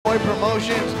Boy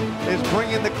Promotions is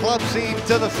bringing the club scene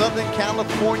to the Southern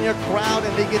California crowd,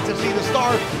 and they get to see the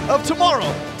star of tomorrow,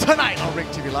 tonight on Ring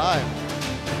TV Live.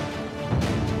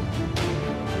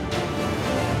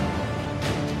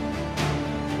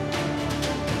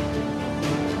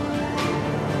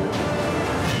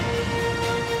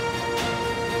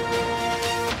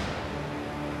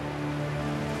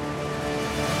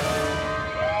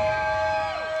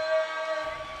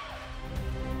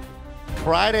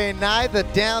 Friday night, the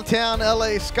downtown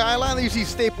LA skyline. You see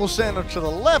Staples Center to the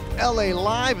left, LA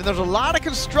Live, and there's a lot of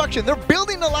construction. They're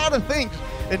building a lot of things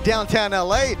in downtown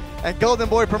LA, and Golden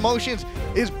Boy Promotions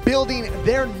is building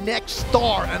their next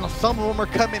star, and some of them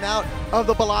are coming out of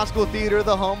the Belasco Theater,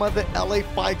 the home of the LA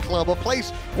Fight Club, a place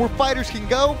where fighters can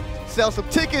go, sell some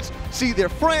tickets, see their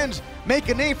friends, make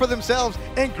a name for themselves,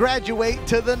 and graduate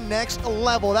to the next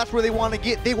level. That's where they want to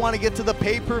get. They want to get to the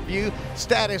pay-per-view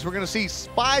status. We're going to see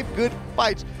 5 good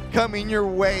fights coming your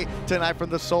way tonight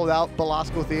from the sold-out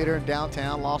Belasco Theater in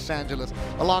downtown Los Angeles.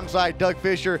 Alongside Doug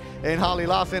Fisher and Holly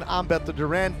Lawson, I'm Beto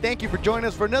Duran. Thank you for joining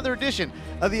us for another edition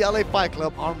of the LA Fight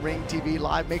Club on Ring TV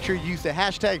Live. Make sure you use the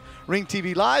hashtag Ring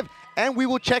TV Live, and we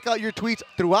will check out your tweets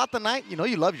throughout the night. You know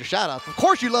you love your shout-outs. Of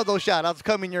course you love those shout-outs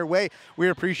coming your way. We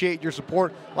appreciate your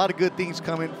support. A lot of good things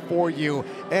coming for you.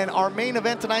 And our main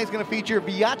event tonight is going to feature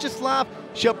Vyacheslav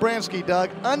Shabransky, Doug.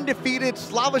 Undefeated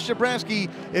Slava Shabransky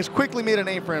has quickly made a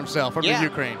name for himself from the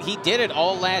Ukraine. He did it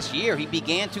all last year. He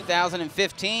began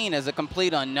 2015 as a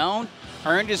complete unknown,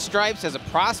 earned his stripes as a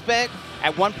prospect.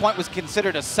 At one point was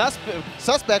considered a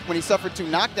suspect when he suffered 2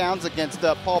 knockdowns against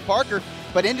Paul Parker,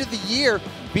 but ended the year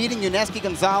beating Yuneski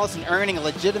Gonzalez and earning a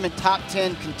legitimate top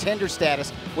 10 contender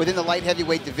status within the light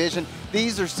heavyweight division.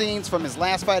 These are scenes from his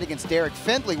last fight against Derek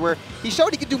Findlay, where he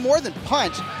showed he could do more than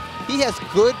punch. He has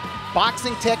good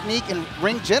boxing technique and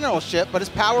ring generalship, but his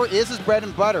power is his bread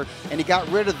and butter, and he got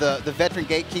rid of the veteran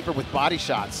gatekeeper with body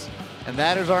shots. And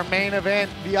that is our main event,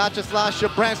 Vyacheslav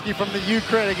Shabransky from the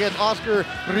Ukraine against Oscar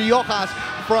Riojas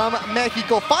from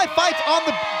Mexico. 5 fights on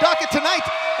the docket tonight,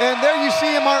 and there you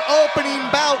see him, our opening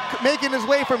bout, making his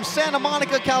way from Santa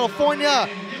Monica, California.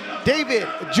 David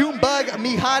Junebug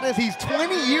Mijares, he's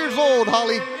 20 years old,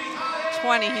 Holly.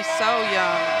 20, he's so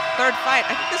young. 3rd fight.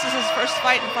 I think this is his first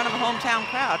fight in front of a hometown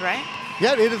crowd, right?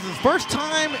 Yeah, it is his first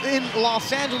time in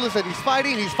Los Angeles that he's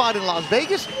fighting. He's fought in Las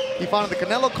Vegas. He fought on the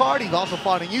Canelo card. He's also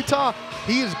fought in Utah.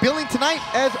 He is billing tonight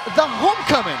as the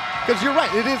homecoming, because you're right,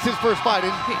 it is his first fight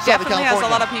in Southern California. He definitely has a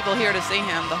lot of people here to see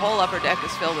him. The whole upper deck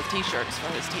is filled with T-shirts for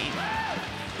his team.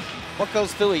 What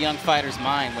goes through a young fighter's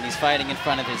mind when he's fighting in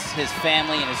front of his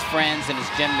family and his friends and his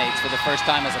gym mates for the first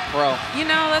time as a pro? You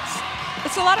know,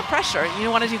 it's a lot of pressure. You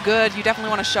want to do good. You definitely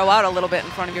want to show out a little bit in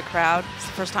front of your crowd. It's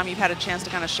the first time you've had a chance to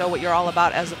kind of show what you're all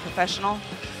about as a professional.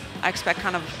 I expect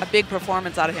kind of a big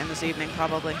performance out of him this evening,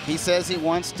 probably. He says he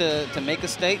wants to make a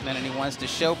statement, and he wants to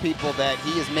show people that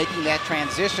he is making that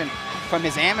transition from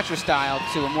his amateur style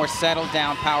to a more settled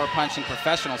down, power punching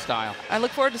professional style. I look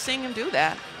forward to seeing him do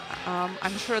that.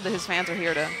 I'm sure that his fans are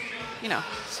here to, you know,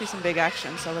 see some big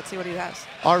action, so let's see what he does.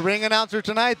 Our ring announcer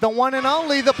tonight, the one and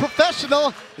only, the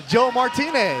professional, Joe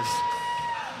Martinez.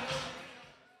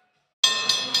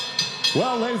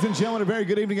 Well, ladies and gentlemen, a very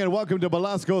good evening and welcome to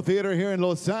Belasco Theater here in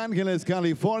Los Angeles,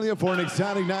 California for an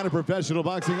exciting night of professional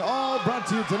boxing, all brought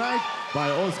to you tonight by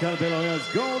Oscar De La Hoya's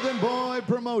Golden Boy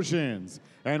Promotions.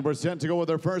 And we're set to go with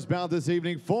our first bout this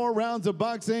evening, 4 rounds of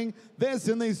boxing, this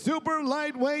in the super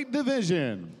lightweight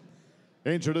division.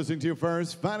 Introducing to you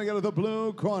first, fighting out of the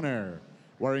blue corner.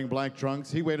 Wearing black trunks,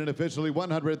 he weighed in officially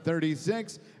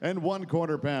 136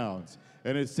 1/4 pounds.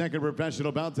 In his second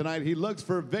professional bout tonight, he looks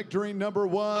for victory number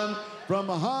 1 from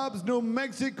Hobbs, New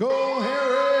Mexico.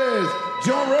 Here is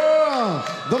Jorrell,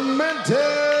 the Mental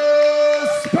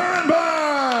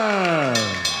SPARENBERG.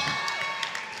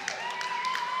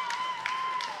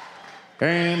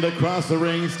 And across the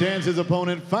ring stands his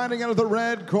opponent, fighting out of the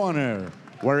red corner.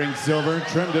 Wearing silver,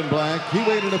 trimmed in black, he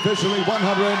weighed in officially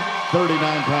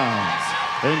 139 pounds.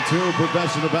 In 2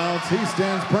 professional bouts, he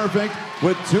stands perfect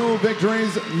with 2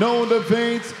 victories, no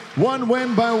defeats, 1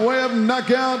 win by way of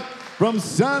knockout. From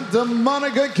Santa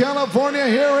Monica, California,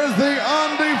 here is the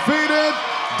undefeated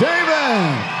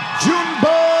David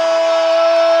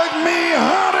Junebug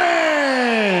Mijares.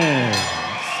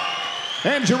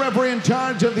 And your referee in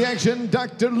charge of the action,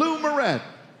 Dr. Lou Moret.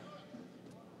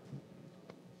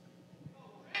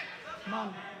 Come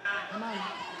on, come on.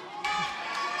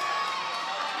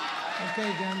 Okay,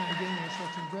 gentlemen, again, your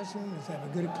instruction dressing. Let's have a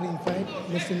good, clean fight.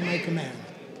 Listen to my command.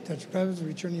 Touch preface,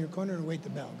 return to your corner, and wait the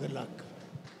bell. Good luck.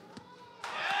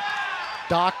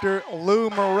 Dr. Lou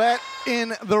Moret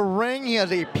in the ring. He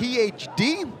has a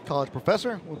PhD, college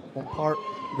professor, with one part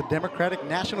the Democratic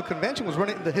National Convention, was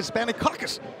running the Hispanic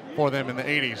caucus for them in the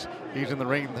 80s. He's in the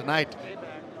ring tonight.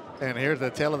 And here's the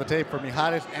tail of the tape for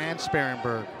Mijares and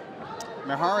Sparenberg.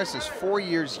 Mijares is 4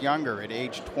 years younger at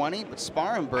age 20, but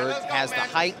Sparenberg has the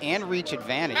height and reach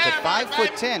advantage. At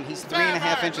 5'10", he's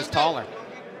 3.5 inches taller.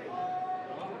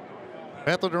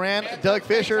 Bethel Duran, Doug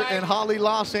Fisher, and Holly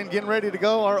Lawson getting ready to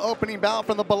go. Our opening bout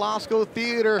from the Belasco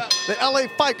Theater. The LA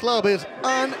Fight Club is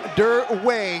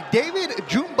underway. David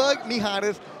Junebug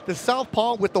Mijares, the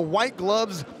southpaw with the white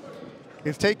gloves,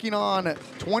 is taking on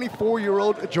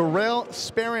 24-year-old Jorrell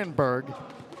Sparenberg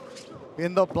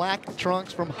in the black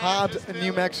trunks from Hobbs,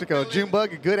 New Mexico.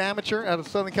 Junebug, a good amateur out of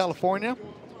Southern California,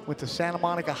 went to Santa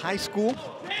Monica High School.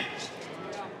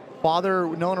 Father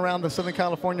known around the Southern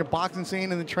California boxing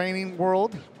scene and the training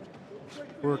world.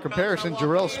 For comparison,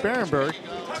 Jorrell Sparenberg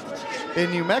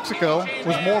in New Mexico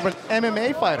was more of an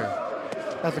MMA fighter.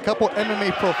 Has a couple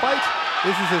MMA pro fights.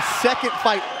 This is his second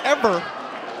fight ever.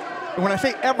 And when I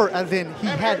say ever, as in he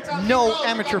had no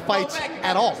amateur fights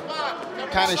at all.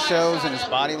 Kind of shows in his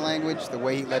body language, the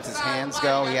way he lets his hands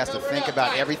go. He has to think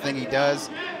about everything he does,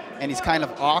 and he's kind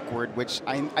of awkward, which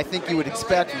I think you would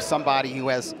expect from somebody who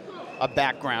has a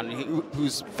background,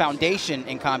 whose foundation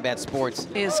in combat sports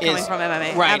is coming from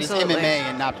MMA. Right, absolutely. It's MMA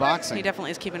and not boxing. He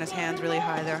definitely is keeping his hands really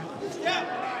high there.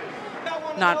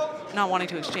 Not wanting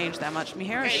to exchange that much.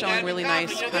 Mijares is showing really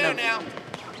nice kind of,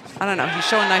 I don't know, he's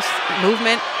showing nice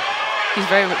movement. He's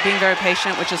being very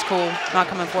patient, which is cool, not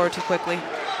coming forward too quickly.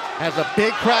 Has a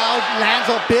big crowd, lands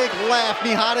a big left.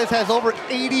 Mijares has over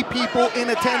 80 people in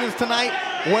attendance tonight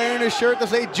wearing a shirt that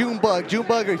says Junebug.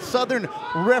 Junebug, a Southern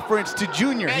reference to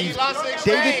Junior. He's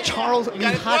David Charles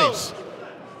Mijares.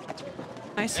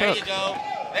 Nice There hook. you go.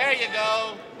 There you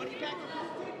go.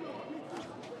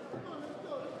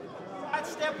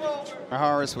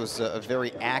 Mijares was a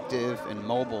very active and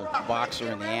mobile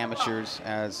boxer in the amateurs.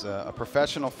 As a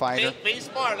professional fighter, Be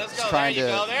smart. Let's go. he's trying There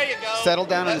you to go. There you go. settle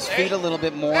down on his feet a little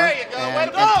bit more There you go. Way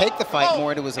and to go. take the fight Go.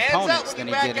 more to his Hands opponents up than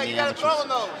when he you back did up. in You the gotta throw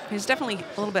amateurs. on those. He's definitely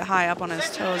a little bit high up on his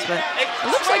toes, but it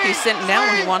looks like he's sitting down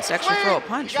when he wants to actually throw a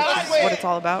punch, which is what it's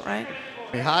all about, right?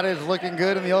 Mijares looking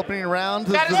good in the opening round.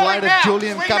 To the Got his delight of swing now.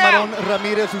 Julian Swing Cameron now.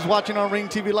 Ramirez, who's watching on Ring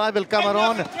TV Live. El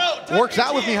Cameron works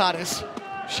out with Mijares.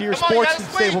 Sheer Come on, you Sports gotta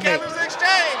swing. stablemate. Cameron's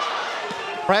exchange.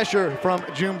 Pressure from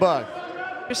Junebug.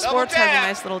 Your Sports has a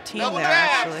nice little team Double there, jab.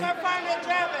 actually. Start finding that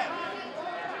jab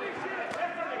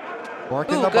at.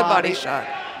 Working Ooh, the good body. body shot.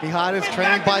 Mijares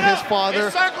trained by his father,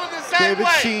 Encircle the same David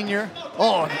way. Sr.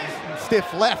 Oh,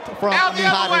 stiff left from Out the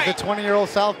other Mijares, way. the 20-year-old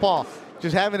southpaw.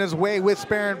 Just having his way with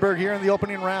Sparenberg here in the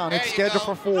opening round. There It's you scheduled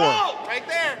go. for 4. Go. Right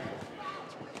there.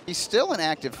 He's still an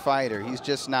active fighter. He's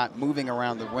just not moving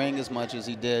around the ring as much as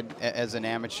he did as an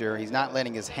amateur. He's not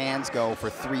letting his hands go for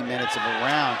 3 minutes of a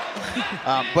round.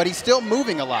 But he's still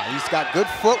moving a lot. He's got good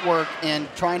footwork and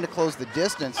trying to close the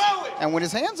distance. And when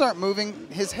his hands aren't moving,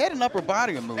 his head and upper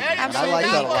body are moving. And I Absolutely. like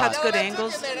that a He lot. cuts good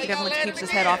angles. He definitely keeps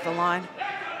his head off the line.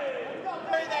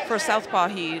 For a southpaw,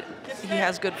 he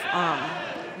has good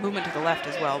movement to the left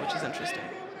as well, which is interesting.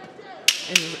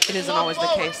 It isn't always the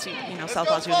case. You know,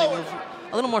 southpaws usually move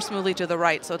a little more smoothly to the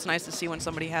right, so it's nice to see when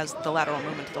somebody has the lateral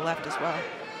movement to the left as well.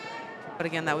 But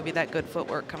again, that would be that good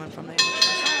footwork coming from the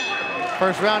amateurs.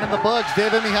 First round in the books.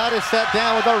 David Mijares sat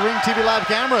down with our Ring TV Live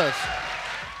cameras.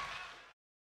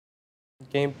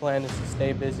 Game plan is to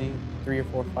stay busy, 3 or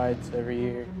 4 fights every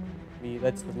year.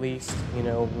 That's the least. You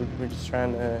know, we're just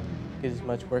trying to get as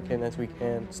much work in as we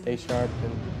can, stay sharp,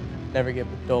 and never get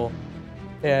dull.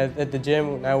 Yeah, at the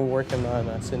gym now we're working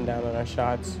on sitting down on our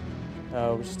shots.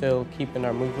 We're still keeping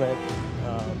our movement,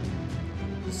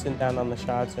 just sitting down on the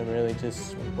shots and really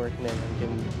just working in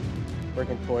and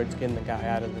working towards getting the guy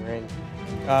out of the ring.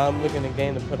 I'm looking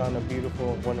again to put on a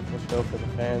beautiful, wonderful show for the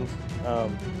fans.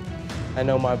 I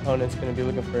know my opponent's going to be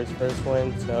looking for his first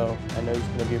win, so I know he's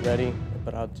going to be ready.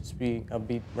 But I'll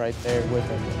be right there with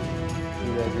him.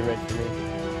 And be ready for me.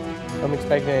 I'm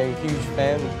expecting a huge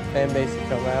fan base to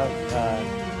come out.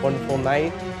 Wonderful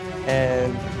night,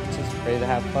 and just ready to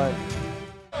have fun.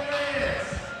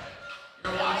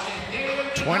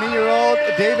 20-year-old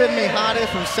David Mijares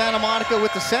from Santa Monica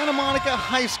with the Santa Monica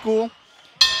High School.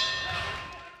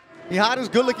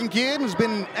 Mijares, good-looking kid, who's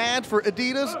been in ads for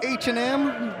Adidas,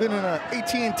 H&M, he's been in an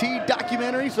AT&T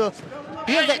documentary, so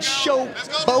he has that show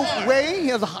both way. He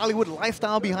has a Hollywood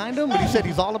lifestyle behind him, but he said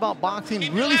he's all about boxing.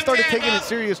 Really started taking it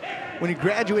serious when he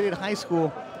graduated high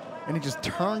school, and he just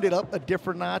turned it up a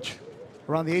different notch.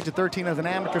 Around the age of 13 as an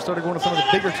amateur, started going to some of the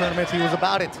bigger tournaments. He was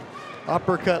about it.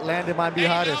 Uppercut landed by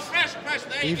Mijares.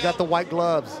 He's got the white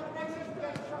gloves.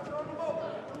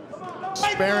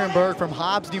 Sparenberg from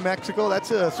Hobbs, New Mexico.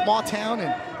 That's a small town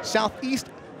in southeast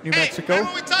New Mexico,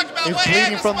 remember we talked about is what bleeding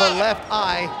hand from the spot? left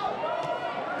eye.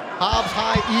 Hobbs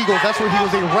High Eagles, that's where he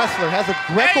was a wrestler, has a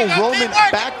Greco-Roman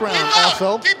background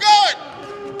also. Keep going.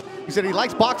 He said he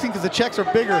likes boxing because the checks are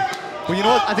bigger. But you know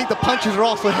what? I think the punches are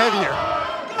also heavier.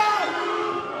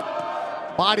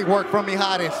 Body work from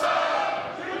Mijares.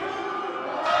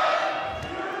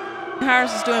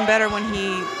 Harris is doing better when he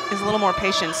is a little more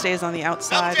patient, stays on the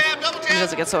outside. Double jab. He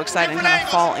doesn't get so excited and kind of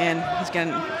fall in. He's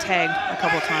getting tagged a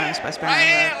couple of times by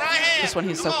Sparenberg, just when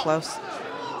he's so close.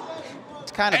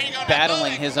 It's kind of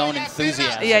battling his own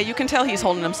enthusiasm. Yeah, you can tell he's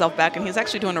holding himself back, and he's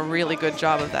actually doing a really good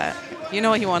job of that. You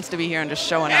know he wants to be here and just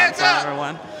showing out in front of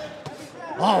everyone.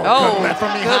 Oh, good left from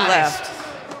Mijares. Good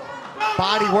left.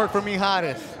 Body work from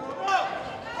Mijares.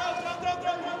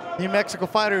 New Mexico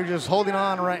fighter just holding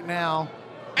on right now.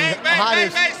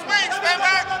 Mijares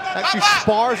actually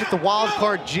spars at the Wild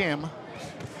Card Gym.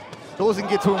 Goes and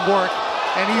gets to him work.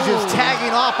 And he's just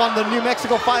tagging off on the New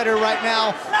Mexico fighter right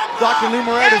now. Dr. Lou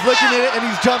Moret is looking at it, and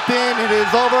he's jumped in. It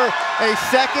is over. A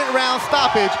second round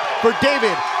stoppage for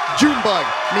David Junebug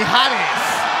Mijares.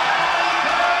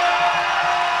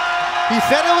 He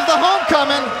said it was the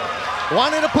homecoming.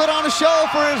 Wanted to put on a show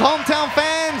for his hometown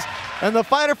fans. And the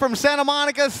fighter from Santa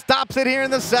Monica stops it here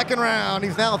in the second round.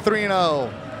 He's now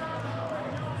 3-0.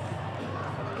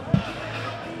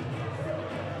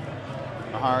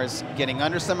 Mijares getting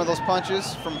under some of those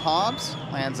punches from Hobbs.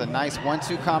 Lands a nice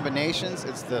 1-2 combinations.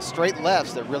 It's the straight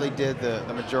lefts that really did the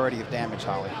majority of damage,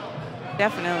 Holly.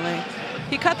 Definitely.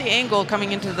 He cut the angle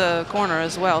coming into the corner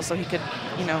as well, so he could,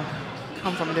 you know,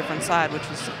 come from a different side, which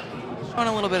was showing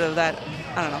a little bit of that,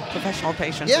 I don't know, professional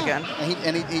patience again.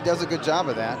 And he does a good job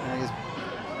of that. And he's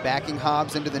backing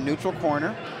Hobbs into the neutral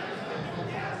corner.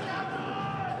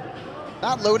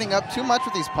 Not loading up too much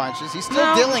with these punches. He's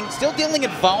still dealing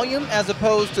in volume as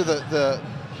opposed to the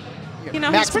you know,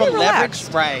 maximum he's pretty leverage.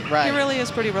 relaxed. Right. He really is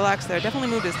pretty relaxed there. Definitely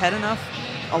moved his head enough,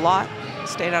 a lot.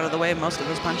 Stayed out of the way of most of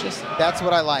those punches. That's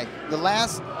what I like. The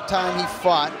last time he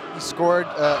fought, he scored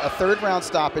a third round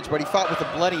stoppage, but he fought with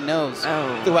a bloody nose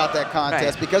throughout that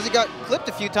contest because he got clipped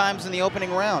a few times in the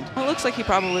opening round. Well, it looks like he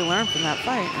probably learned from that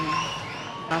fight and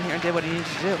out here and did what he needed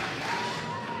to do.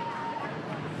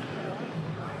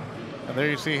 And there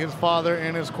you see his father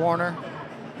in his corner.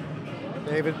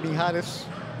 David Mijares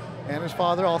and his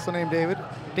father, also named David.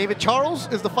 David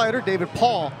Charles is the fighter. David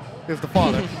Paul is the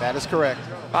father. That is correct.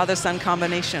 Father-son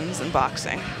combinations in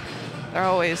boxing. They're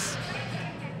always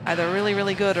either really,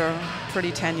 really good or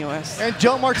pretty tenuous. And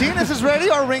Joe Martinez is ready,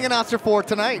 our ring announcer for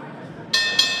tonight.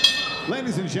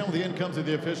 Ladies and gentlemen, the end comes at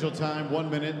the official time, 1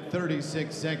 minute,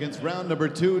 36 seconds. Round number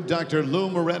 2, Dr. Lou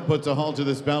Moret puts a halt to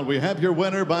this bout. We have your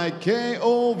winner by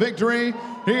KO victory.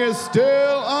 He is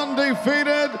still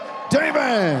undefeated,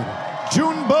 David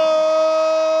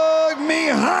Junebug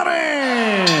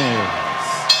Mijares.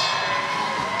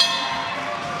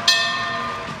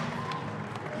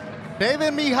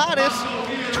 David Mijares,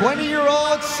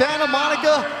 20-year-old Santa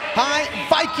Monica High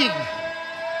Viking.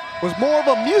 Was more of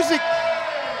a music.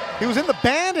 He was in the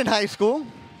band in high school.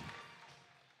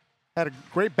 Had a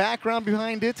great background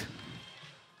behind it.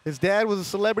 His dad was a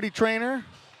celebrity trainer.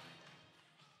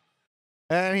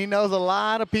 And he knows a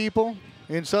lot of people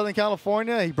in Southern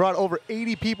California. He brought over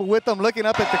 80 people with him, looking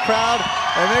up at the crowd.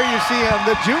 And there you see him.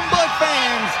 The Junebug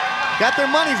fans got their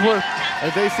money's worth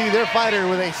as they see their fighter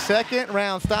with a second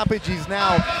round stoppage. He's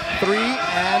now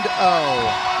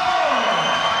 3-0.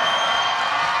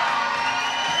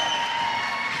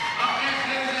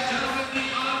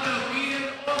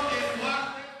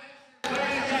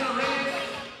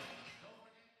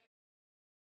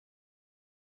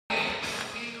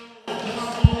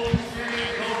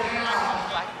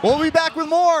 We'll be back with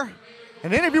more.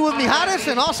 An interview with Mijares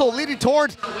and also leading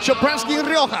towards Shapransky and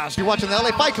Riojas. You're watching the LA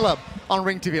Fight Club on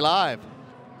Ring TV Live.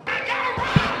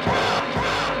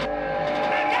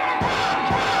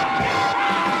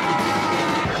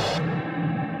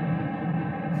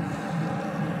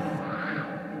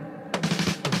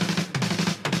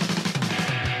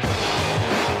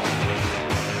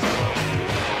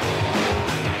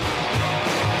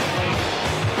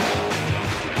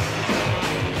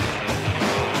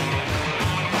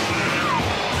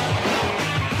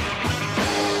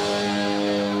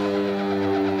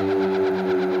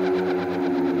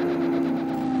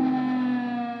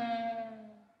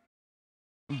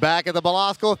 Back at the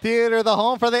Belasco Theater, the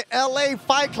home for the LA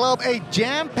Fight Club. A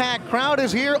jam-packed crowd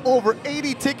is here. Over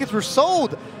 80 tickets were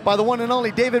sold by the one and only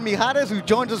David Mijares, who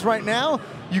joins us right now.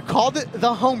 You called it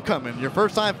the homecoming. Your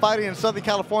first time fighting in Southern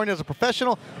California as a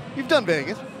professional. You've done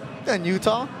Vegas, done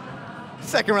Utah.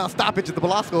 Second round stoppage at the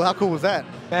Belasco. How cool was that?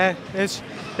 Man, it's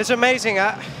amazing.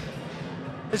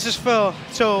 I just feel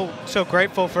so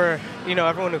grateful for, you know,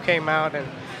 everyone who came out and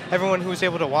everyone who was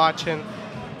able to watch, and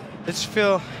I just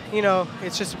feel, you know,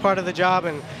 it's just a part of the job,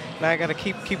 and I got to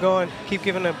keep going, keep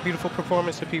giving a beautiful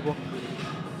performance to people.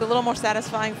 It's a little more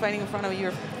satisfying fighting in front of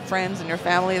your friends and your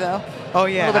family, though. Oh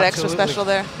yeah, a little bit absolutely. extra special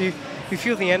there. You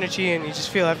feel the energy, and you just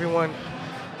feel everyone,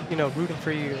 you know, rooting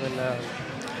for you, and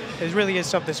it really is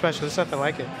something special. There's nothing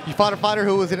like it. You fought a fighter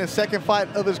who was in his second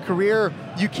fight of his career.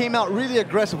 You came out really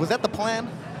aggressive. Was that the plan?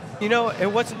 You know,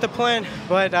 it wasn't the plan,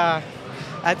 but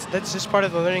that's just part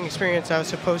of the learning experience. I was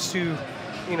supposed to,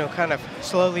 you know, kind of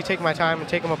slowly take my time and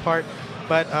take them apart,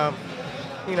 but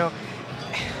you know,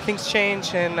 things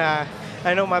change, and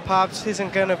I know my pops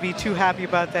isn't gonna be too happy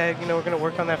about that. You know, we're gonna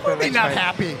work on that for the next not fight.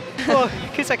 happy. Well,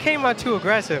 because I came out too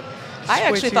aggressive. I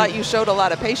actually thought you showed a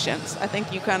lot of patience. I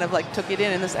think you kind of like took it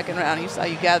in the second round. You saw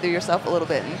you gather yourself a little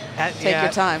bit and take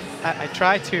your time. I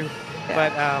tried to,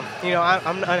 but you know,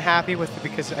 I'm unhappy with it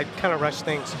because I kind of rushed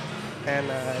things, and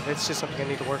it's just something I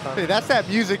need to work on. Hey, that's that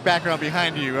music background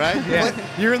behind you, right?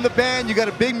 Yeah. You're in the band. You got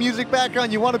a big music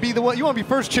background. You want to be the one. You want to be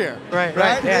first chair. Right.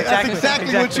 Right. Yeah, That's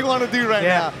exactly what you want to do right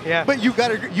now. Yeah. But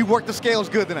you worked the scales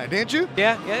good tonight, didn't you?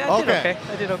 Yeah.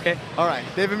 I did okay. All right.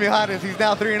 David Mijares, he's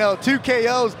now 3-0, 2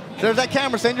 KOs. There's that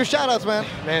camera. Send your shout-outs, man.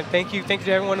 Man, thank you. Thank you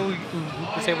to everyone who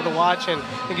was able to watch, and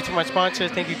thank you to my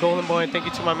sponsors. Thank you, Golden Boy, and thank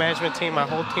you to my management team, my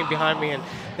whole team behind me, and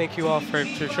thank you all for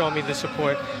showing me the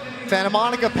support. Santa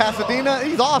Monica, Pasadena.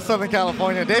 He's all Southern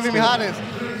California. David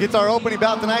Mijares gets our opening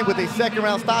bout tonight with a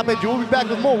second-round stoppage. We'll be back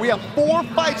with more. We have 4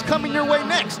 fights coming your way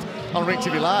next on Ring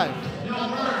TV Live.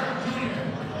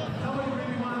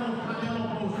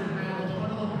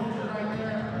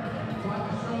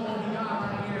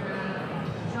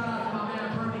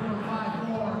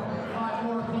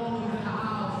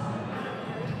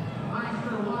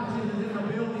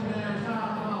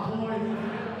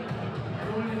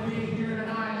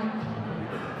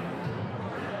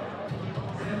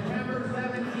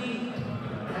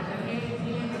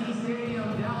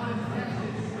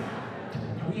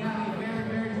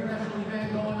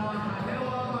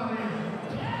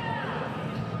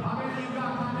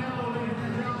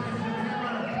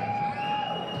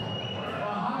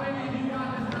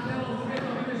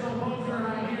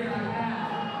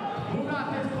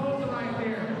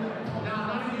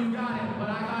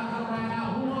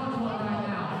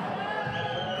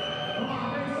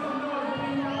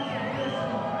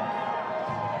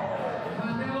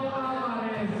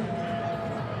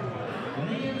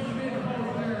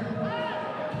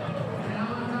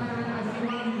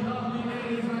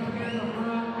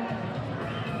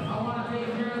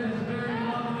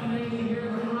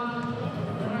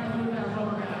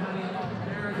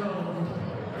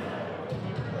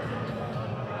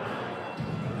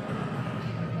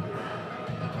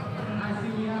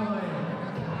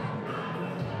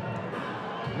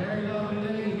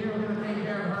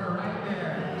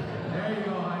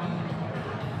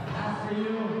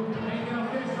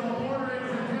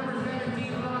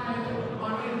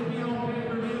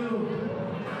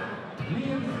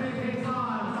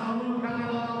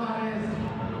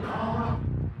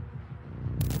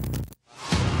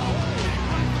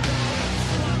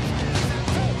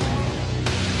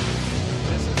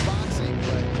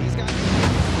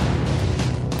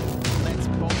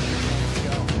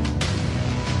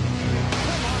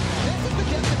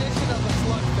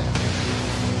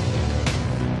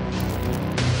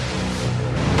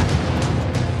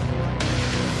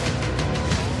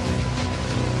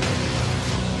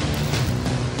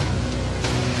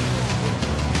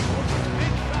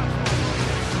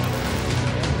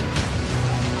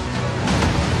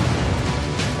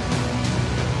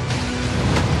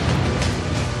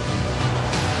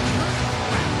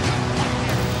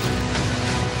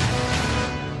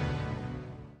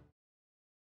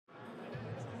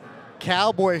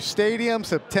 Cowboy Stadium,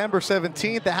 September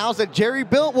 17th. The house that Jerry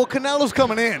built. Well, Canelo's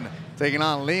coming in, taking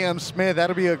on Liam Smith.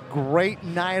 That'll be a great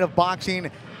night of boxing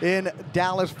in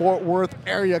Dallas-Fort Worth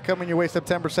area coming your way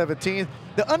September 17th.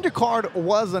 The undercard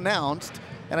was announced,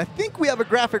 and I think we have a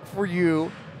graphic for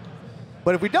you.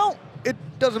 But if we don't, it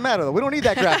doesn't matter, though. We don't need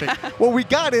that graphic. What we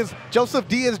got is Joseph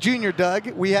Diaz Jr.,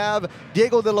 Doug. We have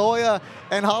Diego De La Hoya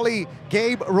and Holly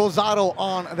Gabe Rosado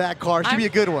on that card. Should be a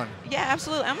good one. Yeah,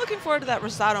 absolutely. I'm looking forward to that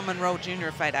Rosado-Monroe Jr.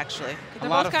 fight, actually. A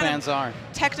lot of fans are.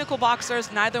 Technical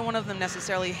boxers, neither one of them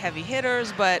necessarily heavy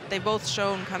hitters, but they've both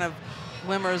shown kind of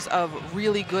glimmers of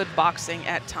really good boxing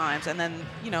at times. And then,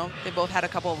 you know, they both had a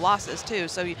couple of losses, too.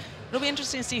 So it'll be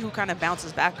interesting to see who kind of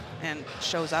bounces back and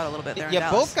shows out a little bit there in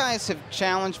Dallas. Both guys have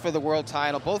challenged for the world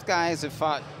title. Both guys have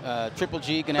fought Triple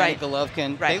G, Gennady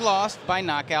Golovkin. They lost by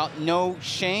knockout. No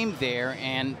shame there,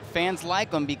 and fans like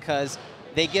them because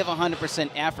They give 100%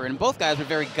 effort, and both guys were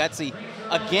very gutsy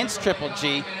against Triple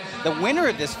G. The winner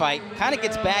of this fight kind of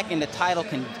gets back into title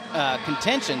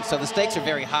contention, so the stakes are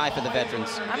very high for the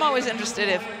veterans. I'm always interested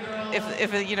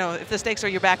if the stakes are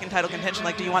you're back in title contention,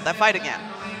 like, do you want that fight again?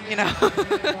 You know.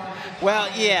 Well,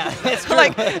 yeah, that's true.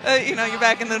 Like, you're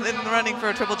back in the running for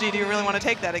a Triple G. Do you really want to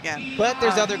take that again? But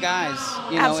there's other guys,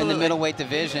 in absolutely. the middleweight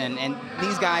division, and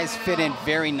these guys fit in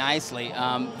very nicely.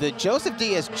 The Joseph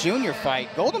Diaz Jr. fight,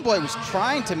 Golden Boy was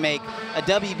trying to make a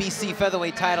WBC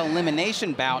featherweight title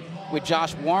elimination bout with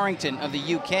Josh Warrington of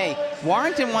the UK.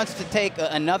 Warrington wants to take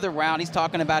another round. He's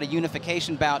talking about a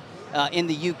unification bout in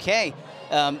the UK.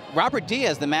 Robert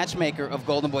Diaz, the matchmaker of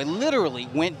Golden Boy, literally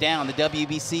went down the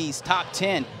WBC's top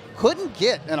 10. Couldn't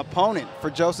get an opponent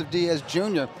for Joseph Diaz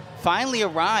Jr. Finally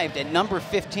arrived at number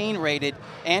 15 rated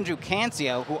Andrew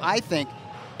Cancio, who I think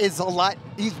is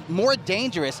he's more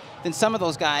dangerous than some of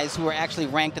those guys who are actually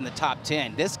ranked in the top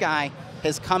 10. This guy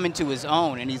has come into his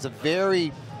own, and he's a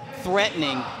very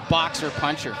threatening boxer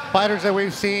puncher. Fighters that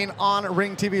we've seen on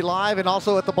Ring TV Live and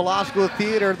also at the Belasco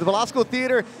Theater. The Belasco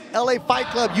Theater, LA Fight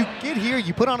Club. You get here,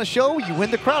 you put on a show, you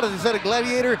win the crowd. As I said, a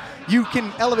Gladiator, you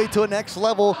can elevate to a next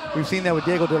level. We've seen that with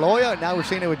Diego De La Hoya, now we're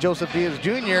seeing it with Joseph Diaz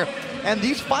Jr. And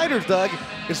these fighters, Doug,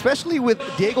 especially with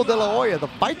Diego De La Hoya, the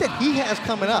fight that he has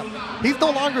coming up, he's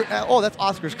no longer, oh, that's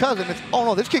Oscar's cousin. It's, oh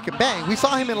no, this kick and bang. We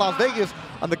saw him in Las Vegas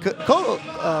on the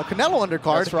Canelo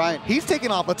undercard. That's right. He's taking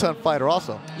off a ton fighter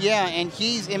also. Yeah, and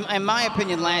he's, in my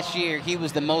opinion, last year, he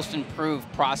was the most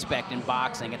improved prospect in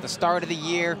boxing. At the start of the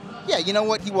year, yeah, you know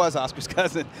what? He was Oscar's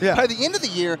cousin. Yeah. By the end of the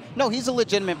year, no, he's a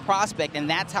legitimate prospect, and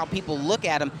that's how people look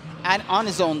at him on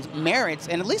his own merits.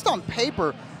 And at least on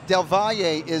paper, Del Valle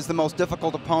is the most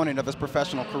difficult opponent of his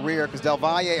professional career, because Del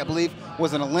Valle, I believe,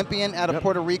 was an Olympian out of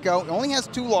Puerto Rico. He only has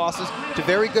 2 losses to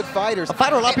very good fighters. A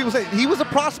fighter, a lot of people say he was a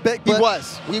prospect. He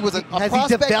was a has prospect. He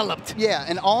developed? Yeah,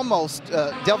 and almost,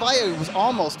 Del Valle was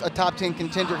almost a top 10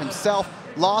 contender himself,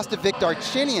 lost to Vic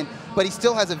Darchinyan, but he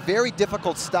still has a very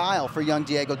difficult style for young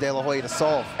Diego De La Hoya to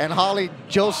solve. And Holly,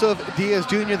 Joseph Diaz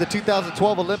Jr., the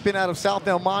 2012 Olympian out of South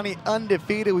El Monte,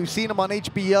 undefeated. We've seen him on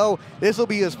HBO. This will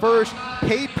be his first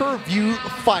pay-per-view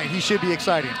fight. He should be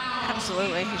exciting.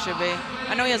 Absolutely, he should be.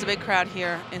 I know he has a big crowd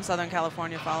here in Southern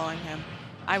California following him.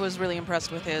 I was really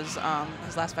impressed with his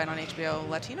last fight on HBO,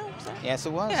 Latino, was that? Yes,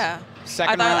 it was. Yeah.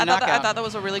 Second round knockout. I thought that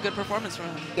was a really good performance from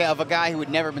him. Yeah, of a guy who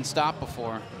had never been stopped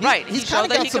before. Right. He's kind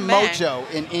of got some mojo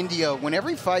in India. Whenever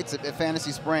he fights at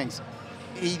Fantasy Springs,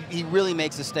 he really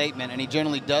makes a statement, and he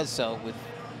generally does so with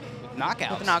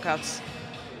knockouts. With knockouts.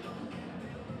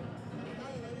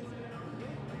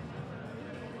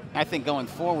 I think going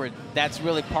forward, that's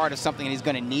really part of something that he's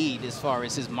going to need as far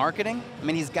as his marketing. I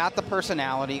mean, he's got the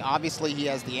personality. Obviously, he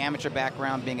has the amateur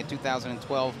background, being a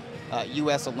 2012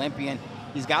 U.S. Olympian.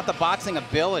 He's got the boxing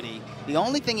ability. The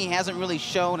only thing he hasn't really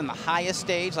shown in the highest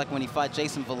stage, like when he fought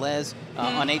Jason Velez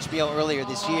on HBO earlier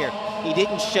this year, he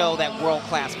didn't show that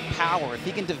world-class power. If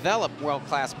he can develop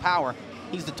world-class power,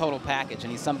 he's the total package,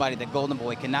 and he's somebody that Golden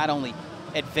Boy can not only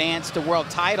advance to world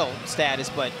title status,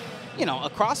 but a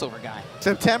crossover guy.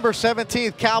 September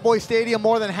 17th, Cowboy Stadium.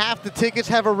 More than half the tickets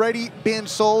have already been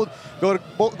sold. Go to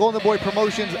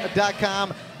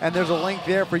goldenboypromotions.com, and there's a link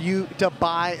there for you to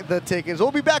buy the tickets. We'll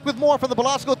be back with more from the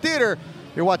Belasco Theater.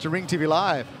 You're watching Ring TV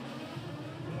Live.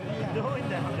 What are you doing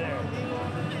down there?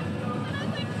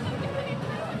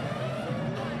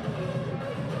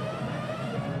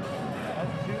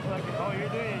 That's too fucking, oh, you're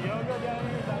doing yoga down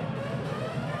here?